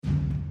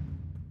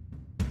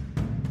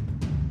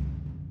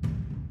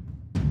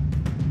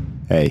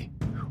Hey,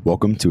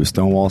 welcome to a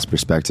Stonewall's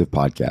Perspective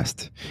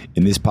podcast.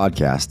 In this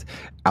podcast,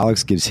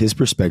 Alex gives his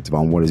perspective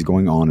on what is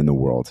going on in the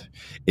world.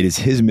 It is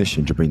his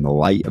mission to bring the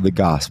light of the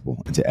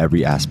gospel into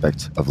every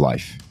aspect of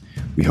life.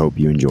 We hope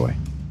you enjoy.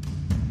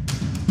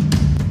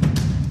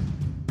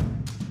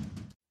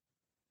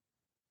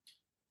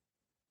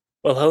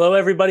 Well, hello,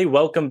 everybody.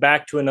 Welcome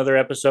back to another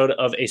episode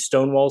of A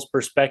Stonewall's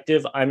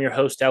Perspective. I'm your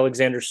host,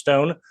 Alexander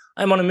Stone.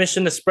 I'm on a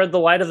mission to spread the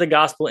light of the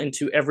gospel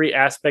into every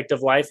aspect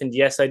of life. And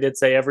yes, I did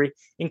say every,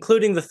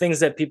 including the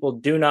things that people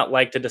do not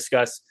like to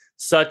discuss,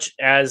 such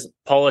as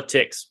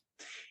politics.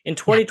 In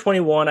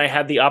 2021, I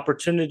had the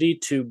opportunity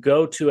to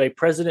go to a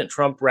President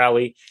Trump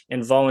rally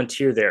and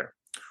volunteer there.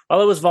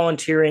 While I was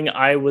volunteering,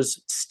 I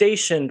was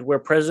stationed where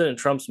President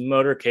Trump's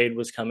motorcade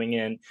was coming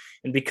in.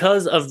 And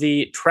because of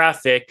the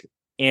traffic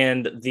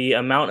and the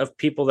amount of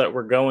people that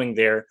were going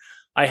there,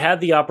 I had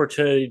the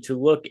opportunity to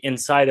look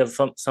inside of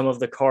some of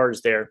the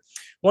cars there.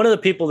 One of the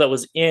people that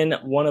was in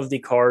one of the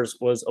cars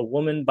was a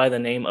woman by the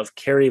name of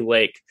Kari,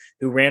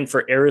 who ran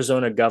for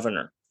Arizona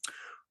governor.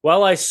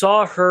 While I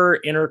saw her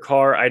in her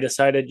car, I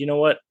decided, you know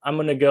what, I'm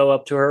going to go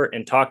up to her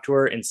and talk to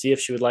her and see if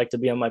she would like to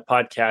be on my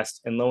podcast.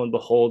 And lo and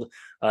behold,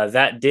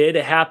 that did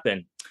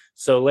happen.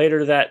 So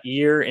later that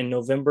year, in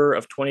November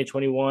of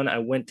 2021, I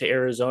went to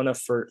Arizona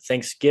for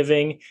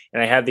Thanksgiving,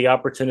 and I had the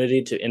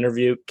opportunity to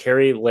interview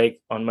Kari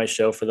on my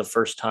show for the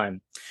first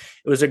time.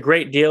 It was a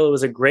great deal. It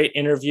was a great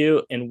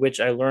interview in which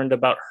I learned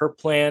about her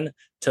plan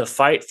to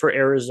fight for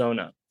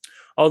Arizona.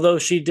 Although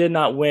she did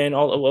not win,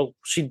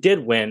 she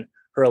did win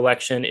her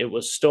election. It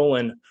was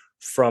stolen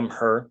from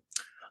her.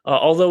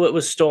 Although it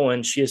was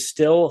stolen, she is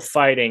still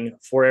fighting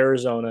for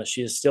Arizona.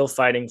 She is still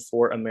fighting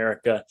for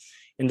America.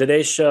 In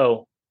today's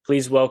show,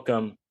 please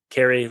welcome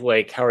Kari.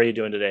 How are you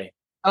doing today?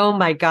 Oh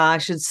my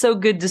gosh, it's so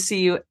good to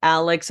see you,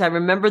 Alex. I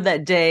remember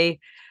that day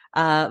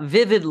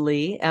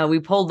vividly. We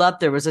pulled up,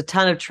 there was a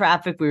ton of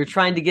traffic. We were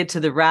trying to get to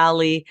the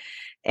rally,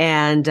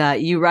 and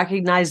you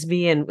recognized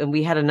me, and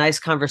we had a nice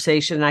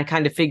conversation. And I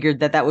kind of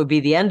figured that would be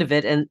the end of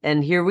it.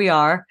 And here we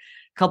are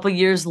a couple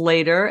years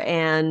later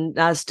and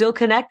still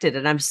connected.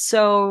 And I'm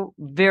so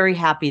very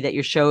happy that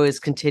your show is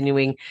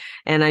continuing,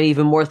 and I'm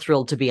even more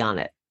thrilled to be on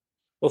it.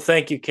 Well,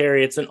 thank you,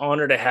 Kari. It's an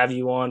honor to have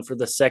you on for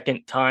the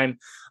second time.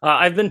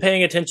 I've been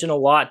paying attention a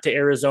lot to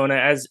Arizona.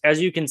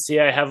 As you can see,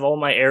 I have all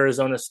my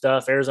Arizona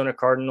stuff, Arizona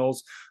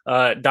Cardinals,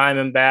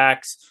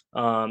 Diamondbacks,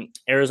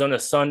 Arizona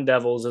Sun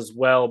Devils as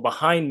well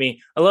behind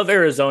me. I love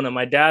Arizona.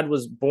 My dad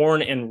was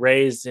born and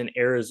raised in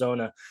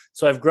Arizona.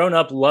 So I've grown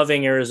up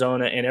loving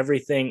Arizona and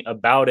everything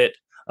about it,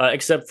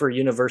 except for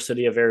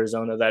University of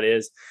Arizona, that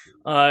is.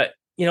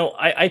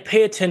 I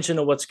pay attention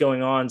to what's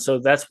going on. So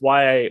that's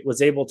why I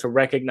was able to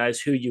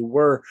recognize who you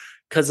were,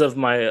 because of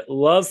my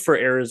love for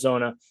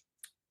Arizona.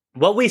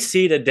 What we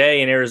see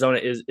today in Arizona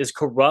is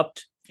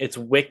corrupt. It's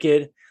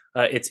wicked.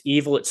 It's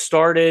evil. It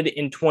started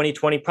in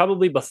 2020,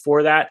 probably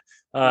before that,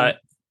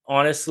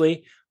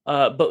 honestly.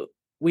 But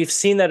we've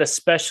seen that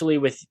especially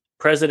with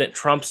President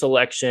Trump's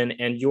election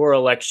and your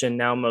election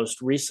now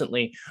most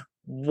recently.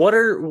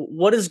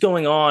 What is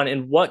going on,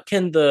 and what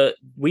can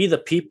we the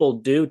people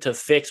do to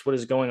fix what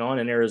is going on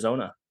in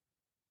Arizona?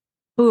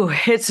 Ooh,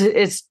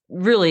 it's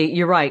really,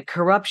 you're right.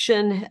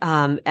 Corruption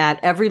at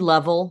every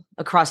level,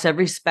 across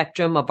every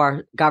spectrum of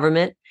our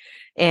government,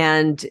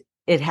 and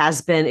it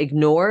has been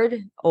ignored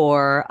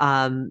or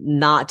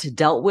not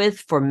dealt with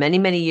for many,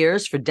 many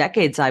years, for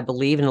decades, I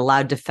believe, and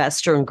allowed to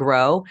fester and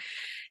grow.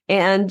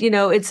 And,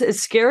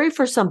 it's scary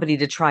for somebody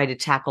to try to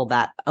tackle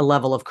a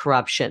level of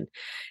corruption.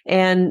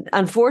 And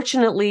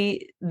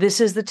unfortunately,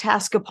 this is the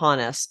task upon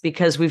us,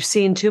 because we've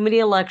seen too many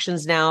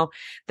elections now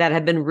that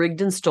have been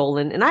rigged and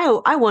stolen. And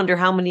I wonder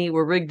how many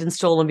were rigged and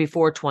stolen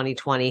before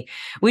 2020.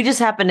 We just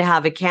happen to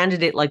have a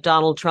candidate like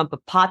Donald Trump, a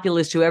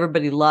populist who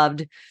everybody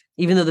loved,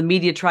 even though the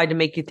media tried to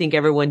make you think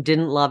everyone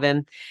didn't love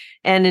him.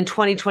 And in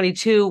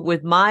 2022,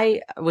 with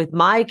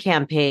my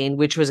campaign,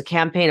 which was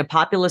a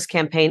populist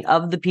campaign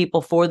of the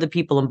people, for the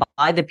people, and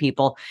by the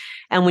people.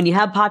 And when you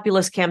have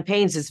populist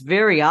campaigns, it's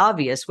very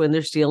obvious when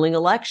they're stealing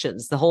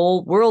elections. The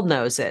whole world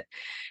knows it.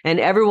 And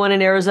everyone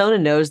in Arizona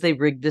knows they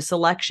rigged this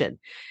election.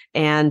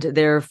 And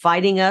they're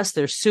fighting us.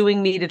 They're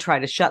suing me to try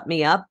to shut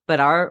me up. But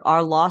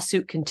our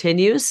lawsuit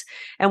continues,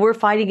 and we're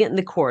fighting it in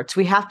the courts.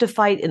 We have to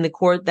fight in the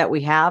court that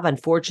we have.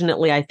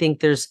 Unfortunately, I think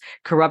there's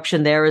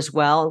corruption there as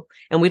well.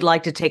 And we'd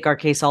like to take our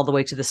case all the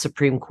way to the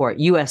Supreme Court,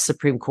 U.S.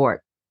 Supreme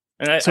Court.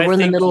 And so we're in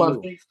the middle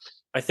of.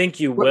 I think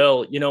you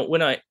will.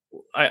 When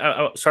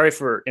I'm sorry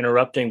for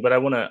interrupting, but I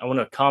want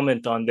to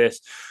comment on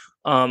this.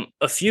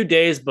 A few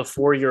days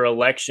before your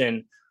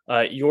election,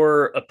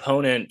 your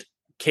opponent,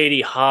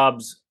 Katie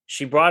Hobbs,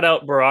 she brought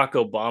out Barack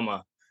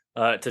Obama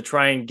to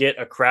try and get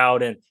a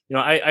crowd. And,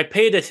 I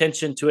paid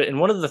attention to it. And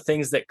one of the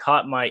things that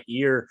caught my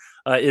ear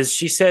is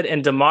she said,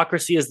 and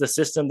democracy is the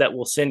system that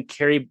will send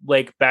Kari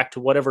back to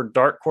whatever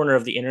dark corner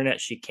of the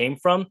internet she came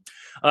from.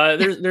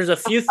 There's a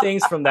few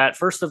things from that.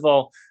 First of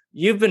all,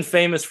 you've been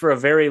famous for a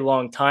very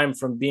long time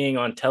from being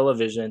on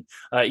television.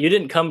 You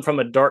didn't come from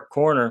a dark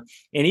corner.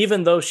 And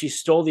even though she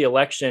stole the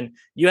election,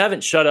 you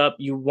haven't shut up.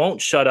 You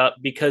won't shut up,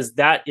 because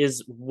that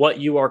is what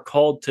you are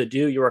called to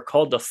do. You are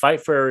called to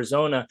fight for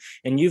Arizona.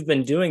 And you've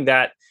been doing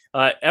that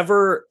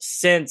ever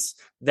since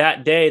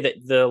that day that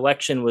the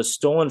election was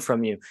stolen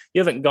from you.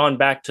 You haven't gone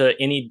back to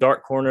any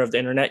dark corner of the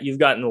internet. You've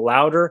gotten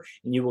louder,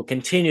 and you will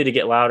continue to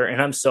get louder.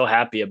 And I'm so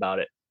happy about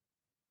it.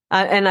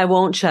 And I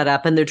won't shut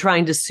up. And they're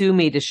trying to sue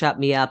me to shut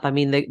me up. I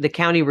mean, the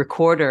county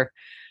recorder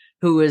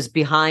who is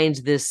behind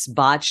this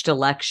botched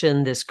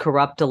election, this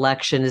corrupt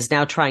election, is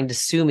now trying to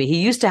sue me.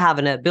 He used to have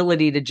an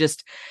ability to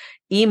just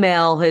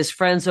email his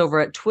friends over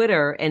at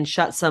Twitter and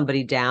shut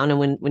somebody down.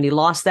 And when he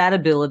lost that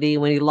ability,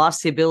 when he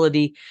lost the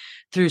ability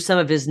through some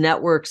of his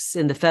networks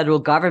in the federal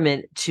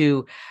government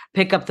to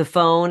pick up the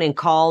phone and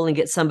call and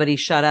get somebody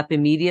shut up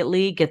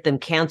immediately, get them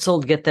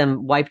canceled, get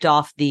them wiped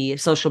off the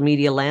social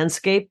media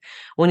landscape.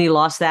 When he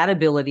lost that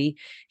ability,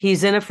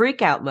 he's in a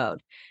freak out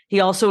mode.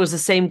 He also is the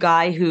same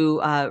guy who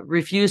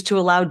refused to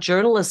allow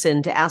journalists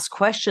in to ask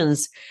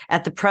questions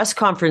at the press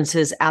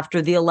conferences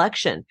after the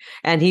election.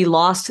 And he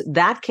lost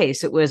that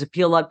case. It was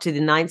appealed up to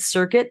the Ninth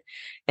Circuit,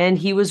 and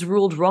he was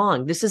ruled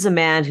wrong. This is a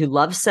man who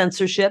loves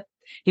censorship.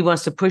 He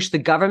wants to push the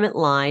government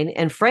line.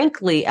 And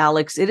frankly,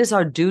 Alex, it is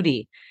our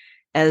duty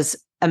as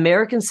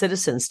American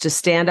citizens to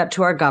stand up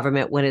to our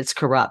government when it's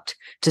corrupt,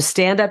 to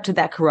stand up to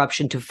that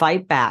corruption, to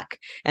fight back.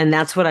 And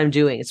that's what I'm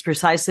doing. It's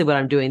precisely what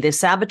I'm doing. They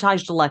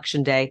sabotaged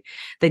Election Day.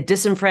 They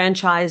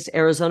disenfranchised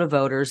Arizona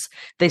voters.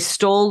 They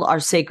stole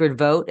our sacred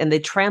vote, and they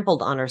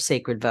trampled on our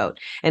sacred vote.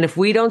 And if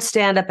we don't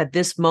stand up at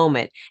this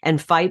moment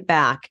and fight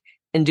back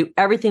and do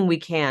everything we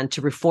can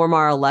to reform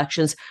our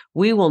elections,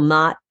 we will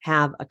not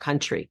have a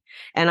country.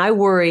 And I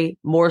worry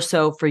more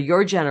so for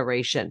your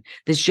generation,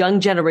 this young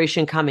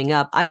generation coming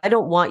up. I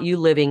don't want you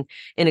living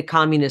in a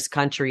communist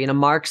country, in a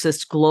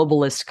Marxist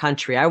globalist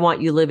country. I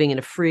want you living in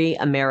a free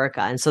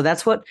America. And so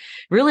that's what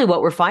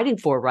we're fighting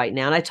for right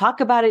now. And I talk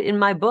about it in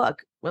my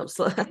book. Well,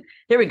 so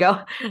here we go.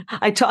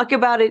 I talk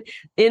about it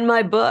in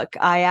my book.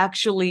 I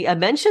actually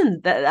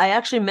mentioned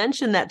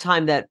that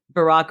time that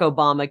Barack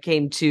Obama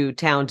came to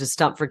town to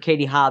stump for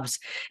Katie Hobbs.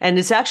 And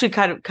it's actually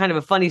kind of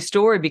a funny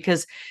story,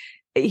 because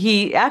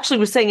he actually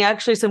was saying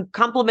some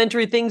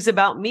complimentary things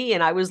about me.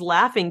 And I was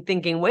laughing,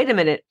 thinking, wait a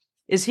minute,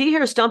 is he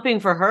here stumping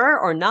for her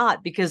or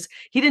not? Because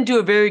he didn't do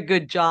a very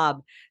good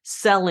job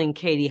selling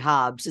Katie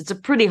Hobbs. It's a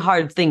pretty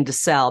hard thing to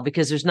sell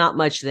because there's not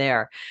much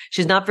there.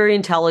 She's not very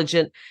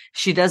intelligent.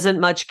 She doesn't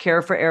much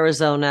care for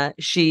Arizona.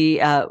 She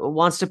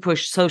wants to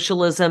push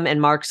socialism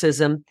and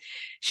Marxism.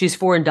 She's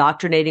for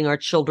indoctrinating our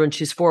children.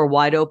 She's for a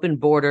wide open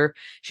border.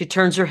 She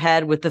turns her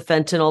head with the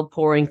fentanyl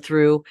pouring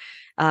through.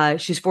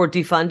 She's for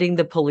defunding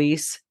the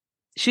police.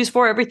 She's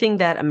for everything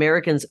that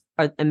Americans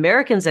and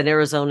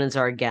Arizonans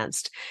are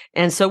against.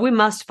 And so we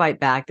must fight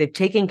back. They've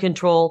taken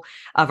control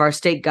of our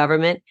state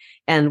government,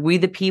 and we,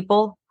 the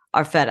people,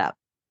 are fed up.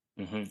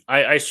 Mm-hmm.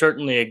 I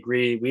certainly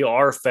agree. We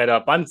are fed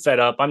up. I'm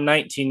fed up. I'm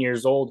 19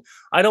 years old.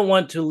 I don't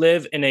want to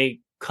live in a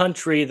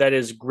country that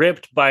is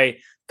gripped by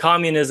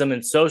communism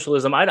and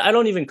socialism. I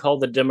don't even call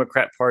the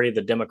Democrat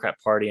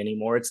Party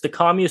anymore. It's the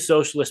Communist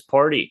Socialist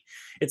Party.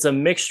 It's a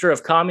mixture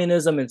of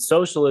communism and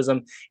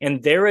socialism,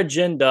 and their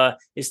agenda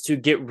is to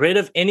get rid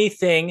of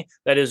anything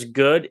that is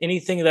good,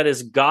 anything that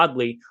is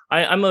godly.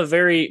 I'm a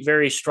very,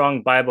 very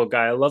strong Bible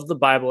guy. I love the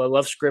Bible. I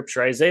love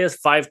Scripture. Isaiah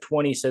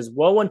 5:20 says,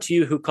 "Woe unto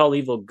you who call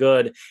evil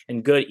good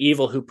and good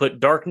evil, who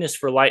put darkness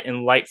for light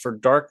and light for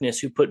darkness,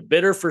 who put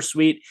bitter for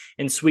sweet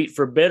and sweet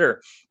for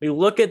bitter." We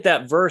look at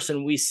that verse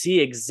and we see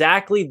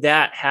exactly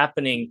that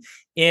happening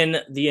in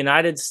the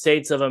United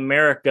States of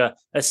America,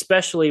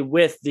 especially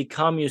with the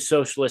Communist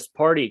Socialist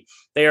Party.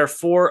 They are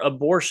for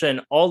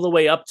abortion all the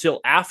way up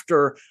till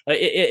after.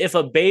 If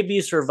a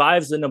baby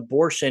survives an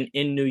abortion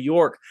in New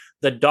York,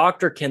 the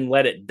doctor can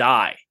let it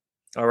die.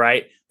 All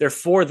right. They're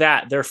for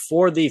that. They're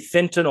for the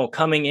fentanyl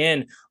coming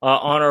in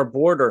on our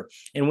border.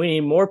 And we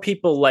need more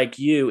people like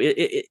you.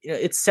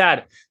 It's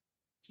sad.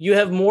 You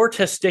have more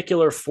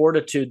testicular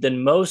fortitude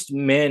than most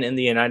men in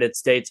the United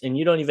States, and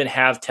you don't even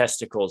have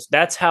testicles.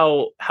 That's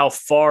how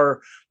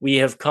far we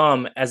have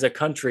come as a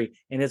country,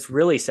 and it's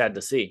really sad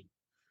to see.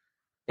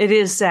 It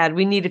is sad.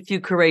 We need a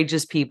few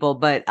courageous people,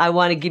 but I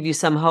want to give you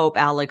some hope,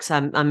 Alex.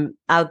 I'm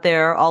out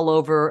there all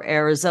over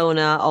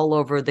Arizona, all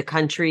over the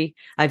country.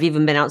 I've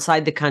even been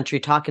outside the country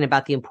talking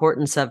about the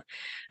importance of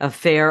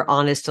fair,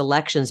 honest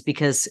elections,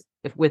 because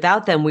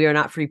without them, we are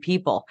not free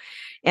people.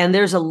 And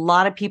there's a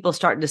lot of people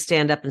starting to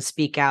stand up and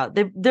speak out.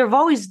 They've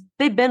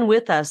been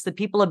with us. The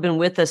people have been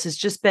with us. It's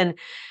just been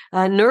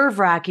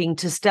nerve-wracking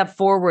to step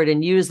forward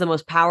and use the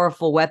most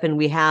powerful weapon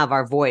we have,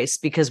 our voice,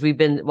 because we've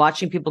been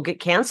watching people get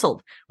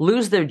canceled,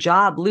 lose their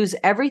job, lose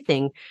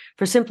everything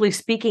for simply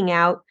speaking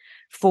out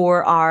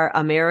for our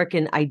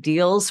American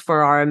ideals,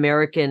 for our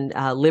American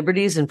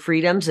liberties and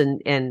freedoms,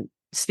 and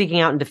speaking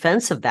out in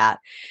defense of that.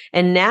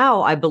 And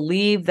now I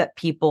believe that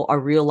people are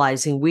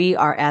realizing we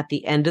are at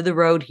the end of the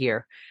road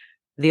here,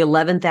 the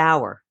 11th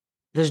hour.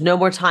 There's no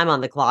more time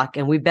on the clock,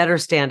 and we better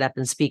stand up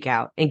and speak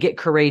out and get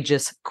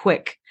courageous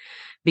quick,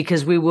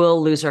 because we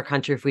will lose our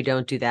country if we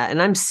don't do that.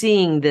 And I'm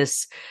seeing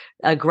this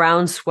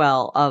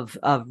groundswell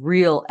of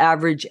real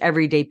average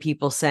everyday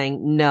people saying,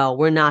 no,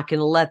 we're not going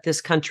to let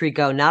this country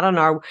go.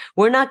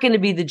 We're not going to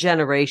be the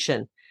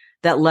generation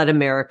that let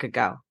America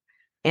go.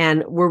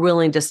 And we're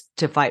willing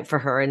to fight for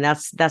her. And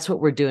that's what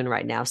we're doing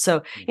right now.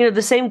 So,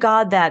 the same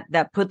God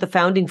that put the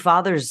founding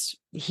fathers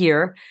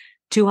here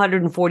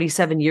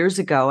 247 years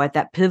ago at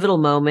that pivotal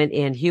moment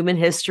in human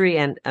history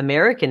and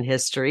American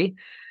history,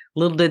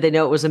 little did they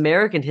know it was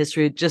American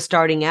history just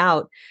starting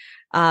out.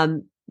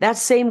 That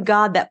same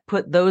God that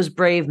put those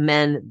brave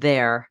men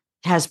there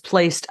has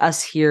placed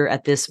us here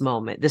at this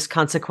moment, this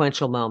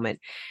consequential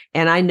moment.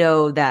 And I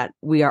know that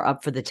we are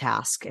up for the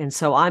task. And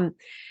so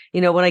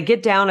when I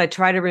get down, I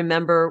try to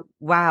remember,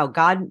 wow,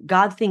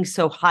 God thinks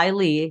so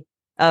highly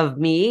of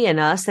me and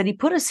us that he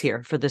put us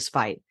here for this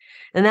fight.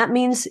 And that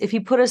means if he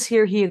put us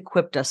here, he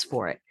equipped us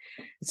for it.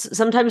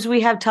 Sometimes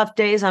we have tough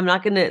days. I'm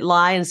not going to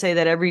lie and say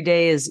that every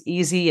day is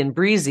easy and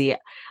breezy.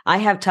 I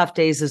have tough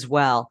days as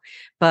well.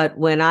 But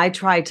when I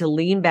try to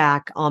lean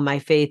back on my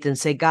faith and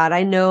say, God,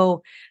 I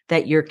know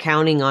that you're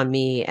counting on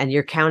me and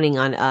you're counting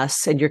on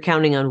us and you're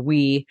counting on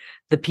we,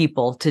 the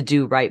people, to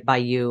do right by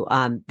you,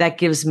 that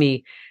gives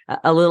me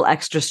a little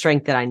extra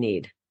strength that I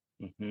need.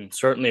 Mm-hmm.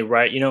 Certainly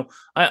right.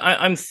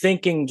 I'm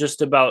thinking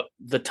just about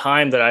the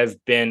time that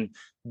I've been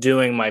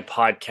doing my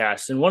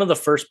podcast. And one of the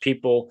first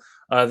people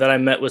that I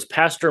met was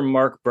Pastor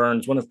Mark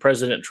Burns, one of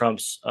President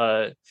Trump's,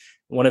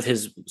 one of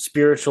his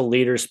spiritual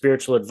leaders,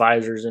 spiritual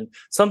advisors. And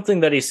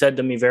something that he said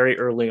to me very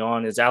early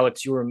on is,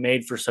 Alex, you were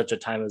made for such a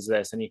time as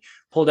this. And he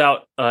pulled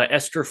out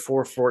Esther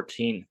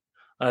 4:14.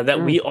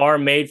 That we are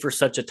made for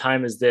such a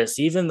time as this,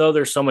 even though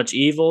there's so much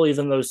evil,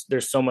 even though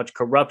there's so much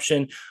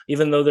corruption,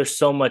 even though there's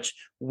so much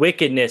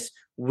wickedness,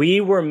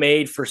 we were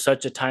made for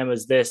such a time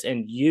as this.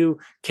 And you,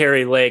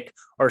 Kari Lake,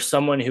 are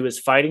someone who is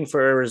fighting for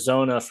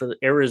Arizona,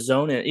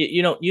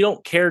 You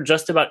don't care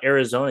just about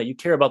Arizona. You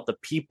care about the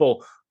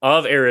people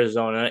of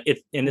Arizona.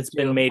 It's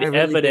been made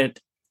evident.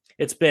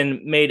 It's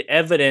been made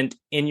evident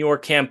in your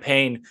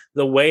campaign,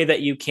 the way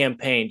that you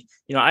campaigned.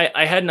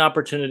 I had an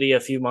opportunity a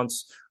few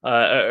months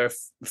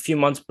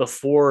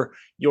before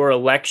your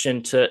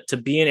election to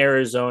be in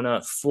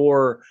Arizona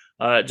for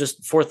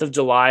just 4th of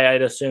July,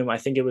 I'd assume. I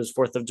think it was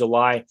 4th of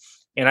July.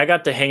 And I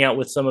got to hang out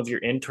with some of your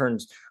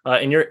interns,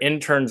 and your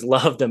interns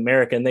loved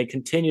America, and they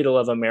continue to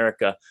love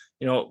America.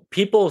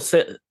 People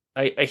say,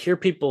 I hear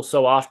people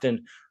so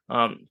often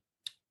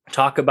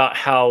talk about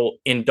how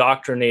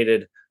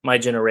indoctrinated my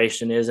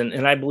generation is.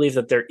 And I believe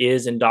that there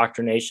is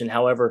indoctrination.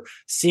 However,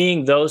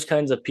 seeing those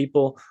kinds of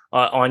people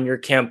on your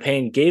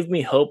campaign gave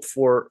me hope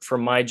for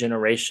my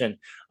generation.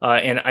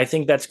 And I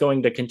think that's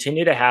going to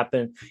continue to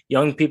happen.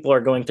 Young people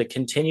are going to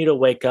continue to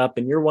wake up,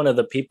 and you're one of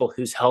the people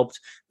who's helped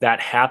that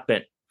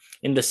happen.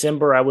 In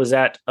December, I was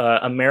at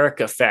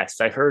America Fest.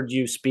 I heard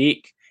you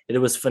speak. It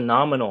was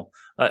phenomenal.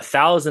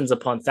 Thousands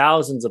upon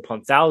thousands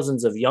upon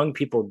thousands of young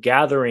people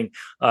gathering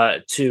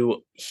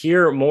to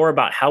hear more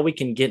about how we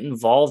can get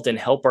involved and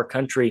help our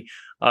country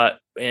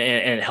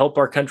and help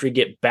our country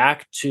get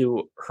back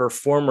to her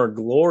former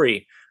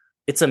glory.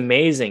 It's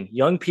amazing.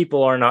 Young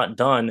people are not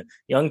done.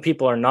 Young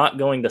people are not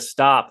going to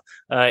stop.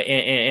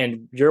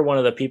 And you're one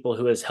of the people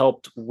who has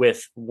helped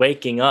with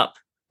waking up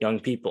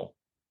young people.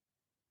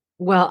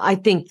 Well, I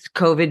think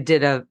COVID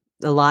did a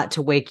lot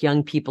to wake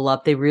young people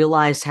up. They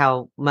realized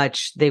how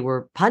much they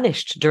were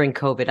punished during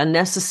COVID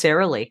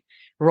unnecessarily,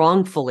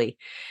 wrongfully.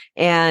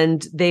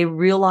 And they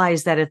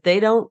realized that if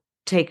they don't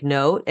take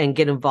note and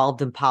get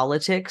involved in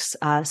politics,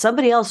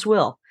 somebody else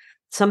will.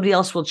 Somebody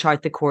else will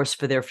chart the course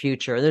for their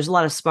future. There's a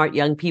lot of smart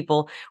young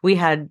people. We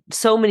had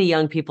so many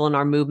young people in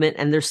our movement,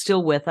 and they're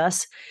still with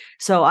us.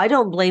 So I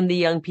don't blame the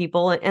young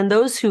people. And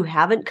those who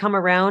haven't come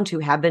around, who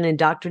have been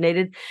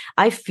indoctrinated,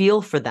 I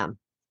feel for them.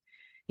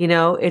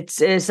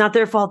 It's not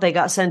their fault they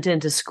got sent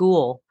into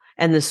school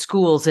and the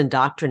schools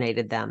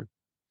indoctrinated them.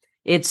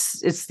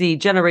 It's the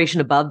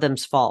generation above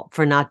them's fault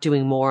for not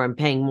doing more and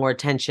paying more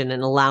attention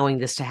and allowing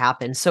this to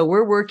happen. So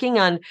we're working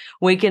on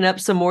waking up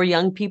some more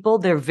young people.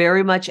 They're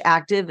very much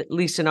active, at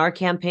least in our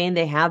campaign,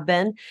 they have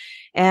been.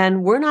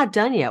 And we're not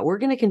done yet. We're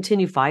going to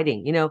continue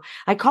fighting.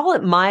 I call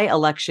it my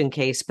election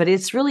case, but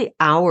it's really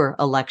our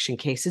election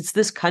case. It's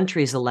this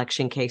country's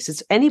election case.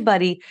 It's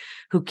anybody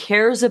who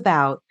cares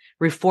about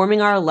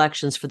reforming our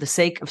elections for the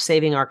sake of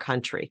saving our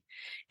country.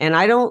 And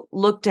I don't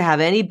look to have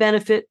any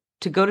benefit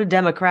to go to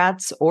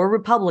Democrats or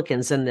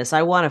Republicans in this.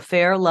 I want a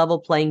fair, level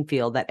playing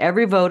field that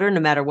every voter, no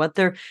matter what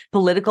their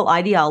political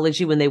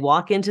ideology, when they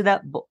walk into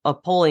that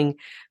polling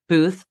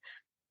booth,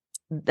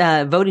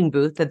 voting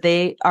booth, that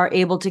they are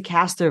able to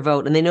cast their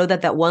vote. And they know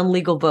that one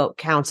legal vote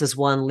counts as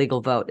one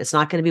legal vote. It's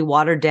not going to be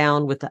watered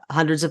down with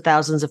hundreds of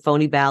thousands of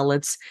phony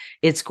ballots.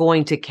 It's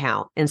going to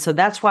count. And so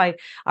that's why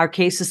our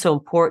case is so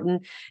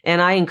important.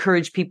 And I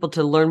encourage people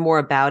to learn more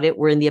about it.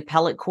 We're in the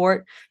appellate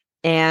court,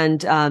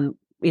 and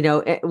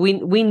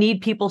we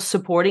need people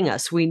supporting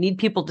us. We need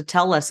people to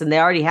tell us, and they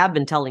already have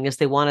been telling us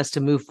they want us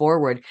to move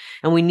forward,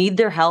 and we need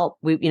their help.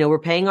 We're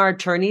paying our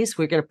attorneys.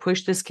 We're going to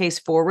push this case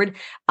forward.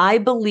 I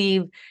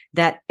believe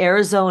that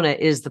Arizona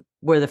is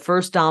where the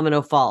first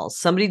domino falls.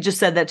 Somebody just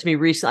said that to me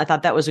recently. I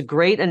thought that was a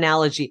great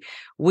analogy.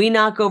 We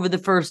knock over the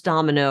first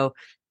domino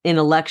in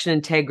election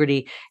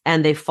integrity,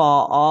 and they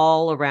fall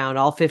all around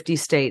all 50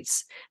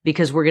 states,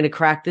 because we're going to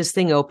crack this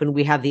thing open.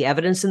 We have the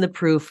evidence and the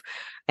proof,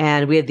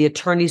 and we have the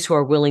attorneys who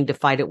are willing to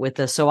fight it with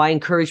us. So I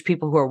encourage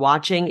people who are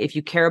watching, if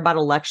you care about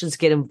elections,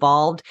 get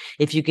involved.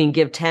 If you can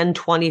give 10,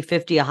 20,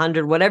 50,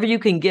 100, whatever you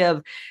can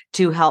give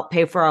to help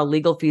pay for our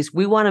legal fees.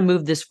 We want to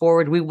move this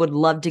forward. We would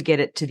love to get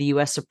it to the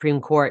U.S.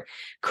 Supreme Court,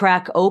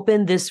 crack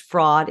open this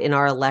fraud in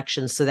our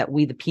elections so that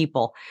we, the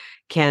people,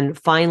 can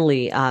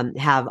finally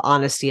have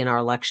honesty in our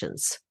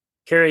elections.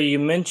 Kari, you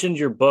mentioned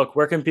your book.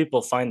 Where can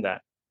people find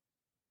that?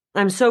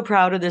 I'm so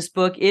proud of this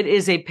book. It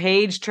is a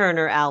page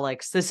turner,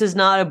 Alex. This is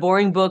not a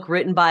boring book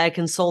written by a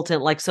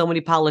consultant like so many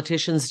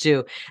politicians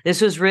do.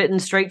 This was written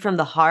straight from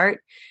the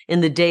heart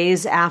in the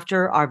days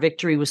after our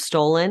victory was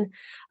stolen.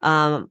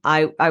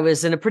 I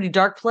was in a pretty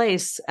dark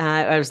place.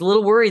 I was a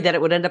little worried that it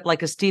would end up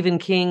like a Stephen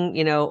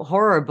King,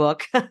 horror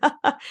book,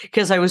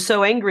 because I was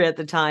so angry at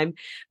the time.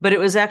 But it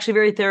was actually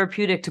very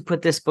therapeutic to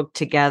put this book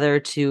together,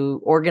 to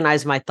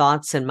organize my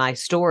thoughts and my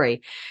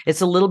story.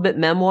 It's a little bit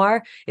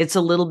memoir. It's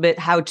a little bit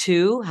how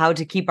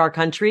to keep our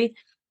country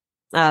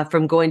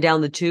from going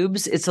down the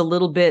tubes. It's a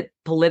little bit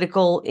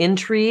political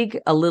intrigue,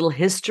 a little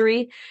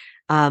history.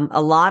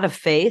 A lot of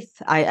faith.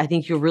 I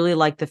think you'll really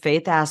like the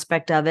faith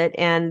aspect of it.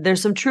 And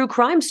there's some true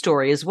crime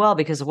story as well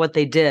because of what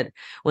they did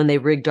when they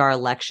rigged our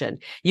election.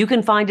 You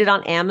can find it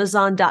on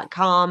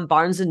Amazon.com,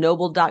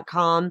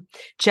 BarnesandNoble.com.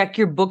 Check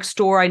your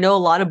bookstore. I know a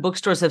lot of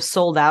bookstores have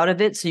sold out of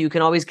it, so you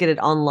can always get it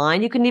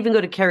online. You can even go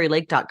to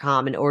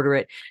KariLake.com and order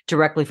it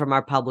directly from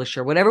our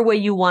publisher. Whatever way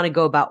you want to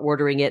go about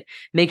ordering it,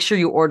 make sure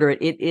you order it.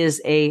 It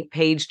is a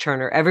page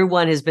turner.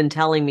 Everyone has been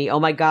telling me, oh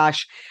my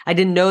gosh, I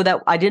didn't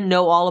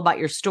know all about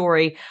your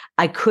story.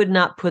 I could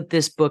not put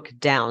this book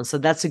down. So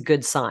that's a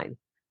good sign.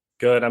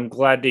 Good. I'm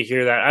glad to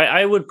hear that.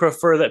 I would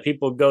prefer that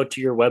people go to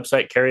your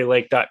website,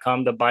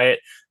 KariLake.com, to buy it.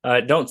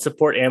 Don't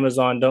support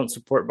Amazon. Don't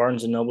support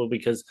Barnes & Noble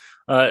because,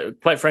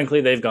 quite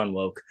frankly, they've gone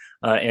woke.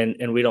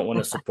 And we don't want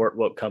to support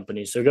woke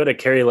companies. So go to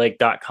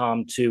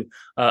KariLake.com to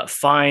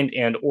find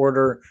and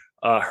order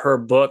her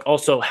book.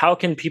 Also, how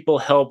can people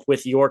help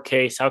with your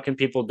case? How can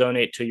people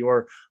donate to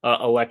your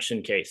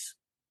election case?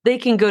 They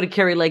can go to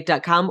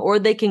KariLake.com or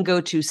they can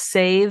go to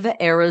Save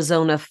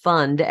Arizona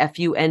Fund,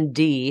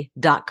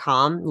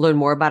 FUND.com, learn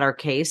more about our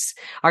case.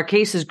 Our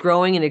case is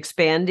growing and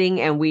expanding,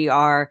 and we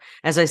are,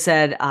 as I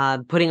said,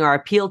 putting our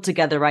appeal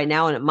together right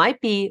now, and it might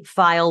be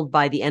filed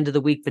by the end of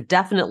the week, but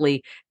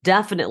definitely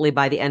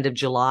by the end of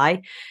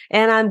July.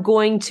 And I'm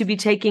going to be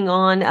taking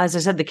on, as I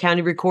said, the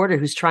county recorder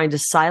who's trying to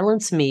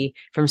silence me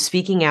from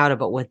speaking out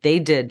about what they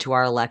did to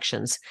our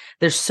elections.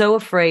 They're so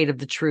afraid of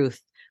the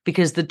truth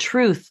because the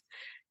truth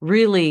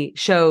really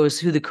shows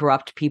who the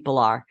corrupt people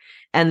are,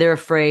 and they're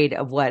afraid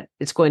of what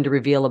it's going to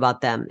reveal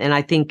about them. And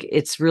I think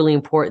it's really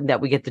important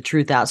that we get the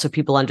truth out so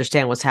people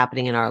understand what's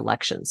happening in our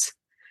elections.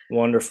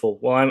 Wonderful.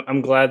 Well, I'm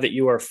glad that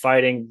you are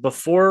fighting.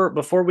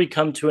 Before we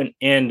come to an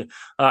end,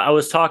 I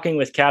was talking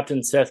with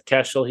Captain Seth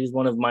Keshel. He's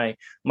one of my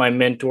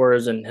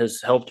mentors and has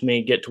helped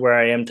me get to where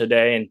I am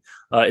today and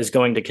is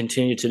going to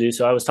continue to do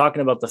so. I was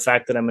talking about the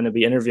fact that I'm going to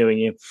be interviewing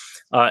you,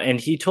 and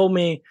he told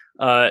me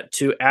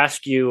to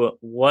ask you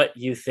what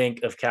you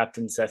think of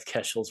Captain Seth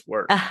Keshel's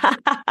work.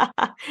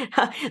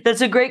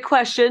 That's a great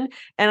question,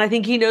 and I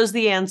think he knows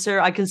the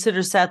answer. I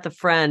consider Seth a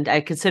friend. I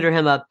consider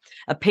him a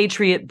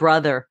patriot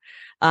brother.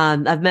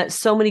 I've met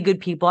so many good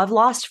people. I've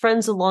lost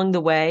friends along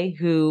the way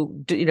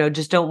who,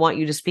 just don't want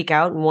you to speak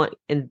out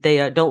and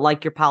they don't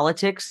like your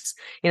politics.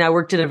 I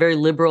worked in a very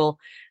liberal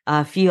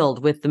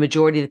field with the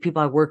majority of the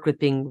people I worked with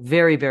being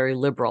very, very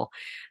liberal.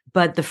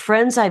 But the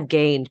friends I've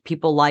gained,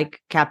 people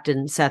like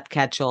Captain Seth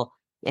Keshel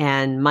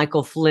and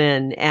Michael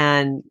Flynn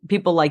and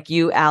people like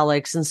you,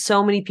 Alex, and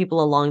so many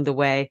people along the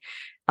way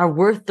are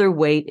worth their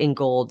weight in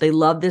gold. They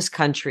love this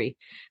country.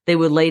 They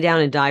would lay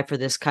down and die for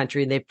this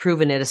country. And they've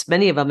proven it. As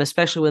many of them,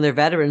 especially when they're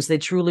veterans, they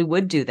truly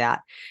would do that.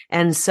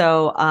 And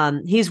so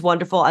he's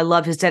wonderful. I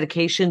love his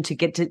dedication to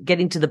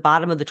getting to the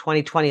bottom of the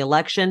 2020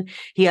 election.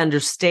 He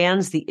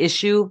understands the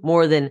issue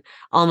more than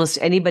almost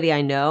anybody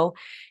I know.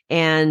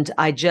 And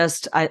I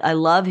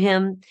love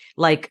him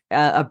like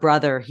a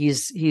brother.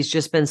 He's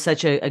just been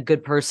such a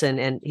good person,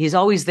 and he's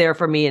always there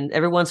for me. And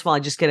every once in a while I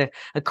just get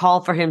a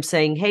call for him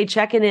saying, hey,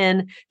 checking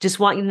in, just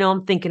want you to know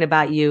I'm thinking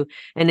about you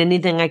and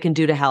anything I can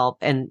do to help.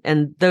 And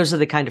those are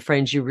the kind of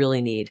friends you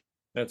really need.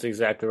 That's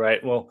exactly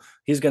right. Well,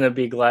 he's going to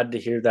be glad to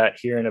hear that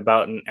here in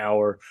about an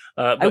hour.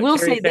 I will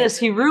say this.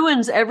 He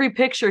ruins every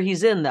picture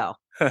he's in, though.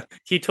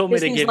 He told me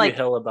to give you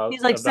hell about.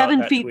 He's like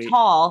 7 feet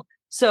tall.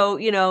 So,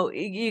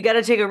 you got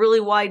to take a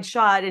really wide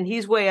shot, and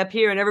he's way up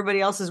here and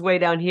everybody else is way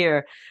down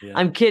here. Yeah.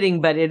 I'm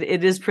kidding, but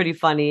it is pretty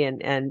funny.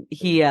 And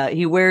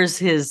he wears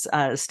his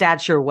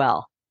stature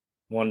well.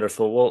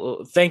 Wonderful.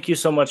 Well, thank you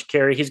so much,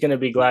 Kari. He's going to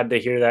be glad to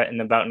hear that in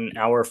about an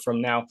hour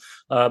from now.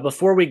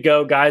 Before we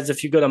go, guys,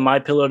 if you go to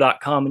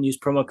mypillow.com and use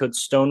promo code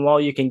Stonewall,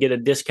 you can get a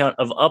discount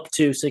of up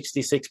to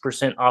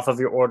 66% off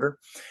of your order.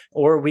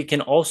 Or we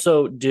can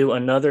also do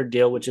another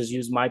deal, which is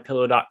use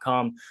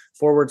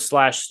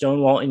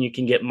mypillow.com/Stonewall, and you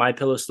can get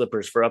MyPillow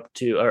slippers for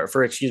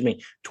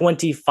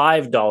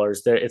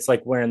 $25. It's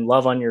like wearing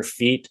love on your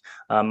feet.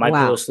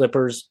 MyPillow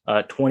slippers,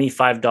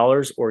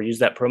 $25, or use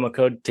that promo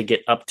code to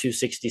get up to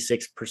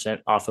 66%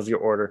 off of your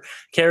order.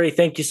 Kari,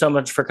 thank you so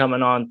much for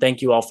coming on.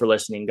 Thank you all for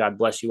listening. God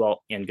bless you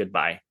all, and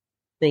goodbye.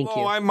 Thank you.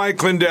 Hello, I'm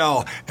Mike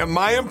Lindell, and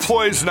my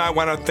employees and I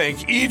want to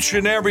thank each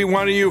and every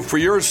one of you for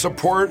your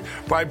support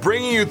by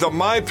bringing you the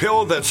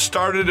MyPillow that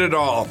started it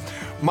all.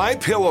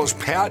 MyPillow's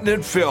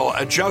patented fill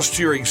adjusts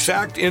to your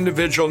exact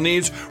individual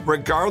needs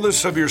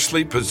regardless of your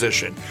sleep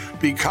position.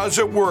 Because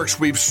it works,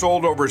 we've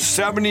sold over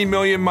 70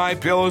 million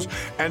MyPillows,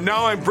 and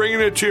now I'm bringing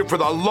it to you for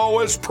the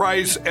lowest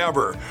price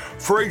ever.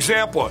 For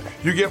example,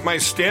 you get my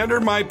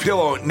standard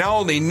MyPillow, now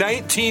only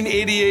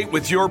 $19.88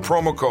 with your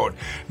promo code.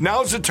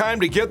 Now's the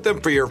time to get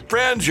them for your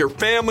friends, your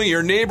family,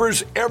 your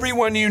neighbors,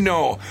 everyone you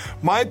know.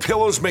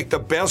 MyPillows make the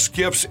best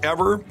gifts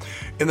ever.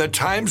 In the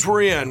times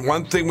we're in,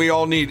 one thing we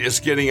all need is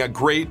getting a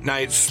great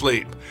night's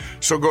sleep.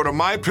 So go to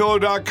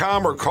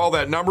mypillow.com or call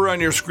that number on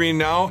your screen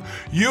now.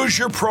 Use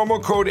your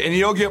promo code and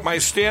you'll get my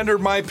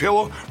standard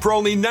MyPillow for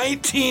only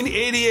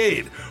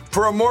 $19.88.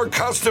 For a more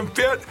custom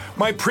fit,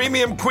 my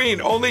Premium Queen,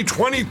 only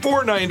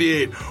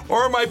 $24.98.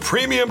 Or my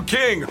Premium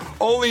King,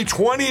 only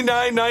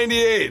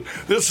 $29.98.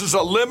 This is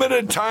a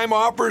limited time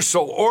offer,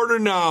 so order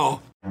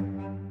now.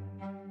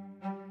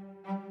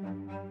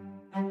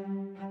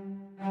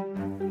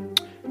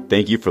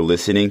 Thank you for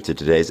listening to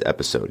today's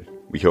episode.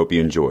 We hope you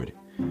enjoyed.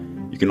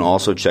 You can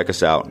also check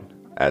us out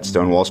at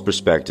Stonewall's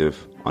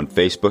Perspective on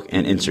Facebook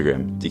and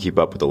Instagram to keep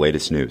up with the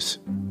latest news.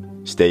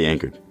 Stay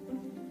anchored.